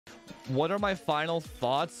What are my final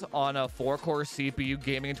thoughts on a 4-core CPU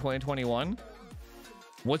gaming in 2021?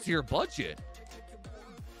 What's your budget?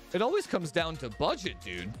 It always comes down to budget,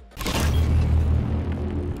 dude.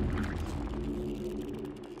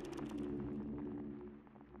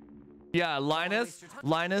 Yeah,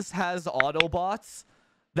 Linus has Autobots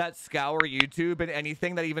that scour YouTube, and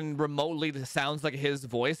anything that even remotely sounds like his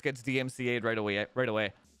voice gets DMCA'd right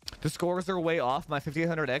away. The scores are way off. My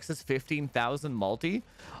 5800X is 15,000 multi.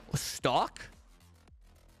 Stock?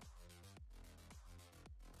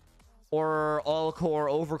 Or all-core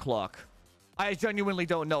overclock? I genuinely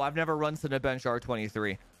don't know. I've never run Cinebench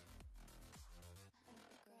R23.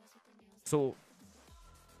 So,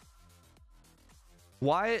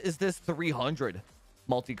 why is this 300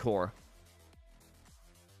 multi-core?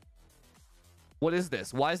 What is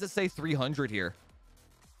this? Why does it say 300 here?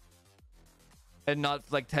 And not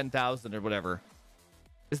like 10,000 or whatever.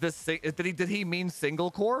 Is this, did he mean single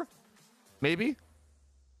core? Maybe?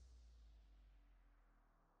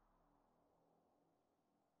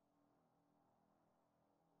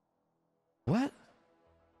 What?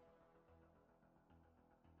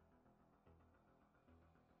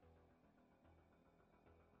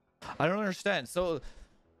 I don't understand. So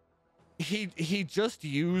he just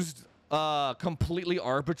used completely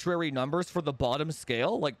arbitrary numbers for the bottom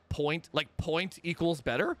scale, like point equals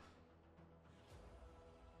better.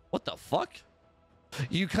 What the fuck?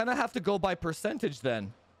 You kind of have to go by percentage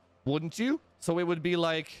then, wouldn't you? So it would be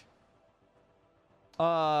like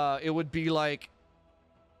let's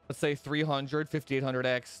say 300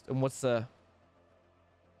 5800X, and what's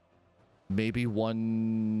maybe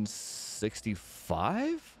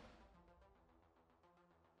 165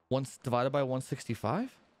 once divided by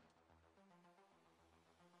 165.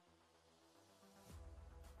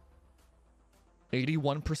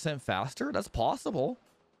 81% faster? That's possible.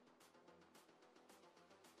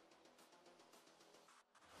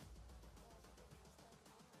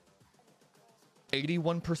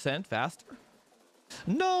 %81 faster?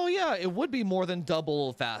 No, yeah, it would be more than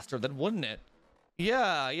double faster, then wouldn't it?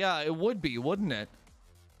 Yeah, it would be, wouldn't it?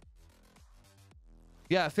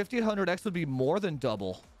 Yeah, 5800X would be more than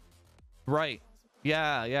double. Right.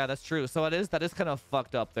 Yeah, that's true. So that is kind of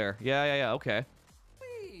fucked up there. Yeah, okay.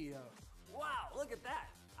 Look at that.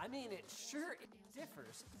 I mean, it sure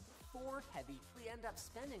differs. 4 heavy. We end up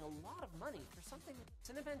spending a lot of money for something.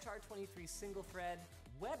 Cinebench R23 single thread,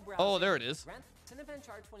 web browser. Oh, there it is. Cinebench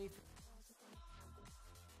R23.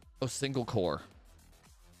 Oh, single core.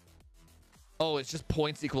 Oh, it's just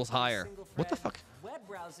points equals higher. What the fuck? Web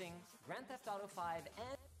browsing, Grand Theft Auto 5,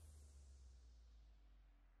 and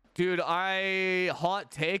dude,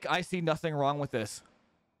 hot take, I see nothing wrong with this.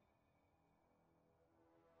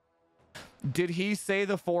 Did he say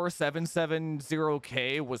the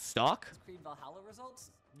 4770K was stock? Creed Valhalla results?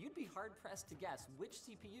 You'd be hard pressed to guess which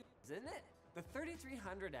CPU is in it. The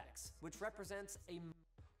 3300X, which represents a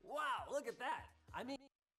wow, look at that. I mean,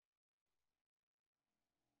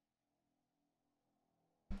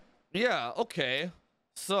 yeah, okay.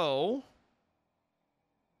 So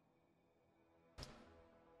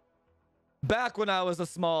back when I was a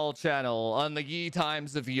small channel on the ye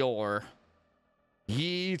times of yore.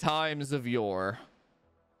 Ye times of yore.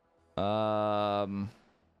 We're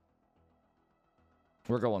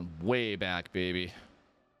going way back, baby.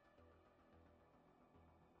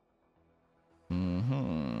 We're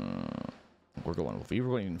going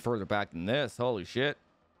even further back than this. Holy shit.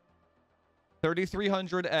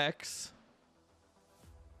 3300X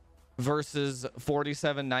versus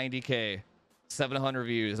 4790K. 700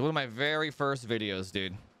 views. One of my very first videos,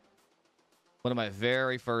 dude. One of my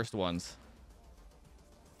very first ones.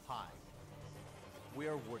 Hi, we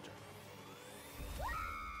are Warjack.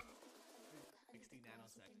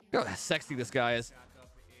 Look how sexy this guy is.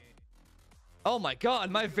 Oh my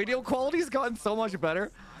god, my video quality's gotten so much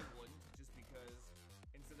better.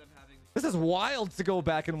 This is wild to go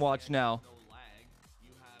back and watch now.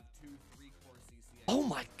 Oh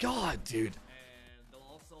my god, dude.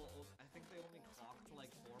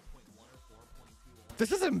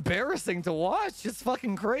 This is embarrassing to watch. It's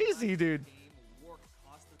fucking crazy, dude.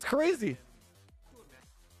 It's crazy.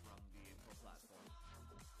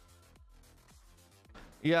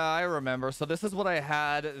 Yeah, I remember. So this is what I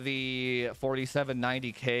had the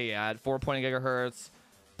 4790K at. 4.8 gigahertz,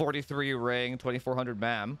 43 ring, 2400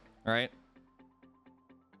 MAM, right?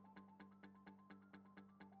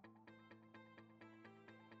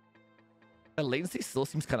 The latency still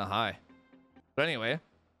seems kind of high. But anyway.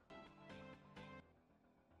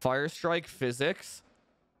 Firestrike physics.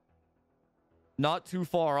 Not too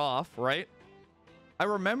far off, right? I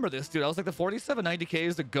remember this, dude. I was like, the 4790K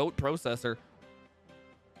is the GOAT processor.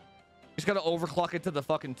 Just gotta overclock it to the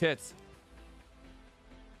fucking tits.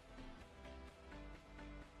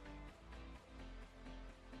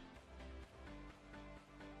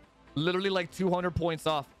 Literally like 200 points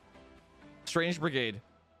off. Strange Brigade,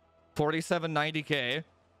 4790K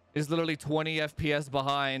is literally 20 FPS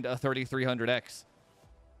behind a 3300X.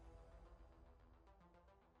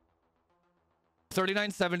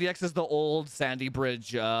 3970X is the old Sandy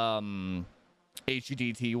Bridge HDT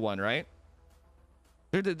one, right?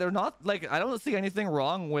 They're not like, I don't see anything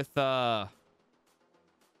wrong with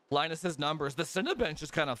Linus's numbers. The Cinebench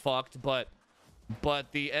is kind of fucked, but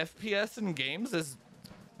the FPS in games is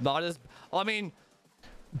not as, I mean,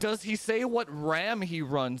 does he say what RAM he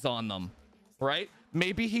runs on them, right?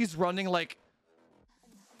 Maybe he's running like,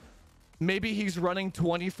 maybe he's running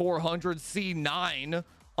 2400 C9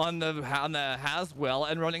 on the Haswell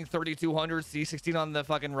and running 3200 C16 on the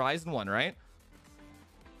fucking Ryzen one, right?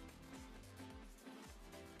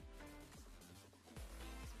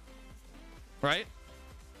 Right?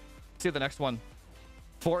 See the next one.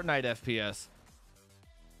 Fortnite FPS.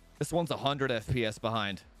 This one's 100 FPS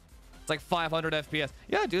behind. It's like 500 FPS.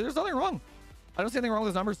 Yeah, dude, there's nothing wrong. I don't see anything wrong with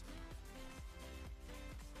those numbers.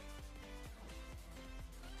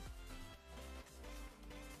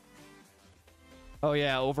 Oh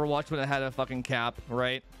yeah, Overwatch when it had a fucking cap,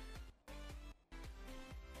 right?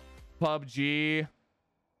 PUBG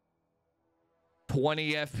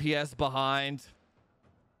 20 FPS behind.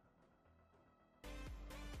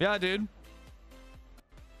 Yeah, dude.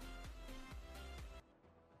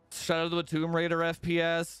 Shadow of the Tomb Raider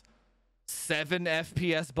FPS 7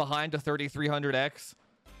 FPS behind a 3300X.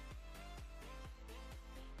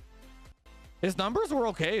 His numbers were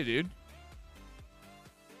okay, dude.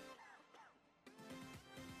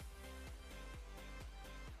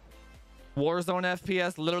 Warzone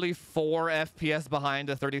FPS literally 4 FPS behind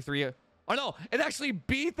a 33. Oh no, it actually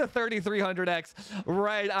beat the 3300X.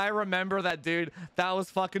 Right, I remember that, dude. That was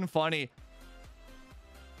fucking funny.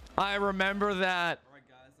 I remember that. All right,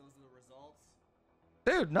 guys, those are the results.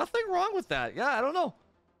 Dude, nothing wrong with that. Yeah, I don't know.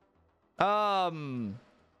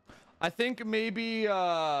 I think maybe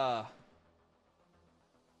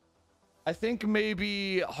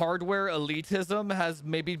hardware elitism has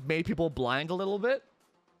maybe made people blind a little bit,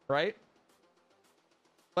 right?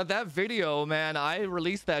 But that video, man, I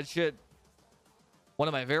released that shit. One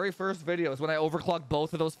of my very first videos when I overclocked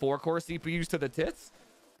both of those 4-core CPUs to the tits.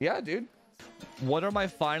 Yeah, dude. What are my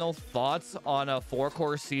final thoughts on a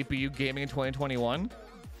 4-core CPU gaming in 2021?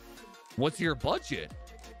 What's your budget?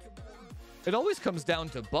 It always comes down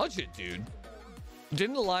to budget, dude.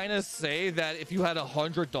 Didn't Linus say that if you had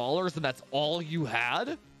 $100 and that's all you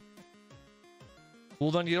had? Well,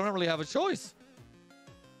 then you don't really have a choice.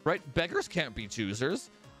 Right? Beggars can't be choosers.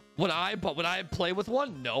 Would I play with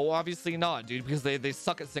one? No, obviously not, dude, because they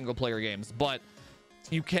suck at single player games. But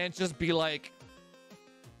you can't just be like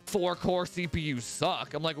 4-core CPUs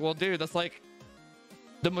suck. I'm like, well, dude, that's like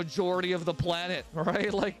the majority of the planet,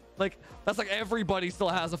 right? Like that's like everybody still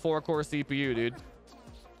has a 4-core CPU, dude.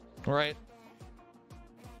 Right?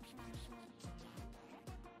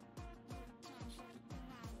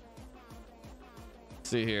 Let's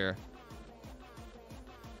see here.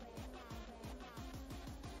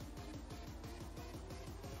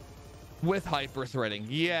 With hyper-threading.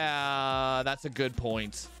 Yeah, that's a good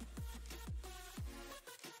point.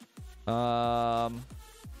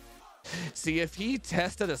 See, if he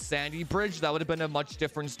tested a Sandy Bridge, that would have been a much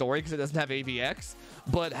different story because it doesn't have AVX.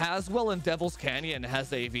 But Haswell and Devil's Canyon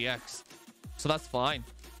has AVX. So that's fine.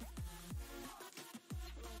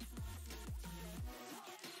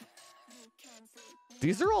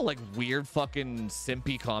 These are all like weird fucking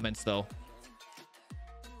simpy comments though.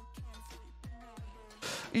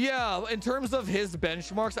 Yeah, in terms of his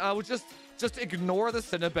benchmarks, I would just ignore the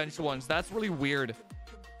Cinebench ones. That's really weird.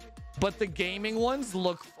 But the gaming ones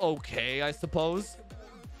look okay, I suppose.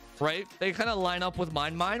 Right? They kind of line up with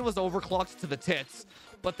mine. Mine was overclocked to the tits,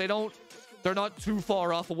 but they're not too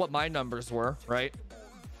far off of what my numbers were, right?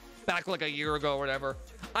 Back like a year ago or whatever.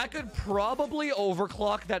 I could probably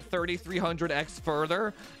overclock that 3300X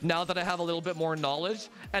further now that I have a little bit more knowledge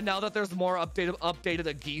and now that there's more updated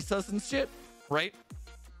Agisas and shit, right?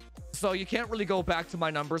 So you can't really go back to my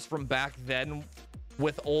numbers from back then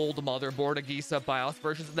with old motherboard Agisa BIOS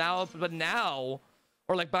versions now, but now,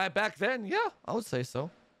 or like back then, yeah, I would say so.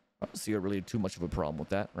 I don't see really too much of a problem with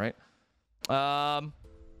that, right? I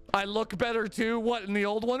look better too. What, in the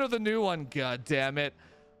old one or the new one? God damn it.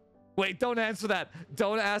 Wait, don't answer that.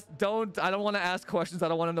 Don't ask. I don't want to ask questions I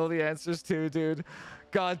don't want to know the answers to, dude.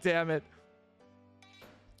 God damn it.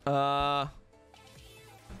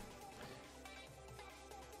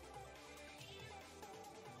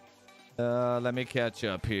 Let me catch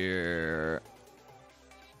up here.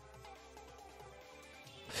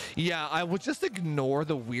 Yeah, I would just ignore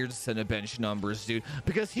the weird Cinebench numbers, dude,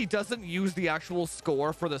 because he doesn't use the actual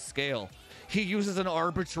score for the scale. He uses an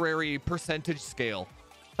arbitrary percentage scale.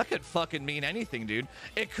 That could fucking mean anything, dude.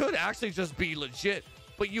 It could actually just be legit,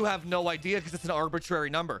 but you have no idea because it's an arbitrary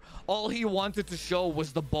number. All he wanted to show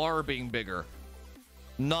was the bar being bigger,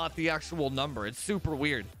 not the actual number. It's super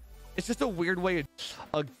weird. It's just a weird way.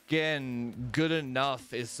 Again, good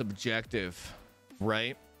enough is subjective,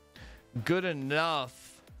 right? Good enough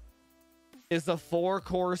is a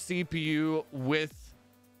 4-core CPU with,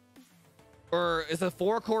 or is a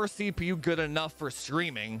 4-core CPU good enough for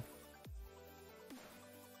streaming?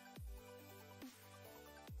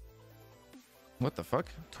 What the fuck?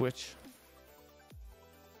 Twitch.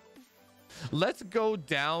 Let's go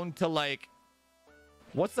down to like,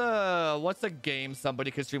 what's a game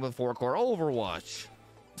somebody could stream with 4-core? Overwatch.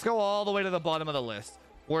 Let's go all the way to the bottom of the list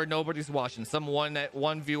where nobody's watching.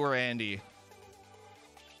 One viewer, Andy.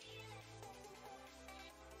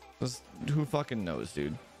 Who fucking knows,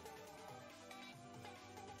 dude?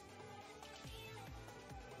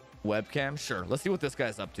 Webcam? Sure. Let's see what this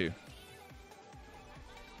guy's up to.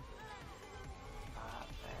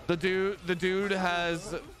 The dude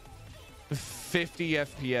has 50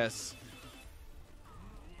 FPS.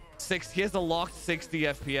 He has a locked 60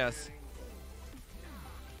 FPS.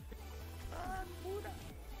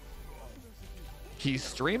 He's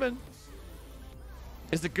streaming.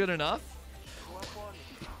 Is it good enough?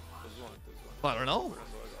 I don't know.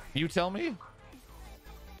 You tell me.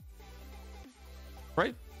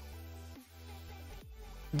 Right?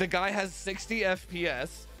 The guy has 60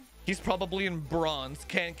 FPS. He's probably in bronze.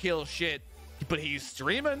 Can't kill shit. But he's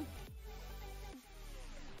streaming.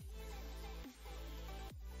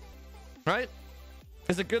 Right?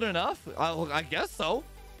 Is it good enough? I guess so.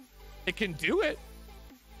 It can do it.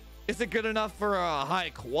 Is it good enough for a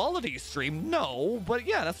high quality stream? No. But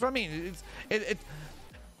yeah, that's what I mean.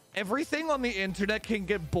 Everything on the internet can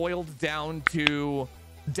get boiled down to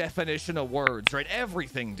definition of words, right?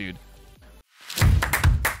 Everything, dude.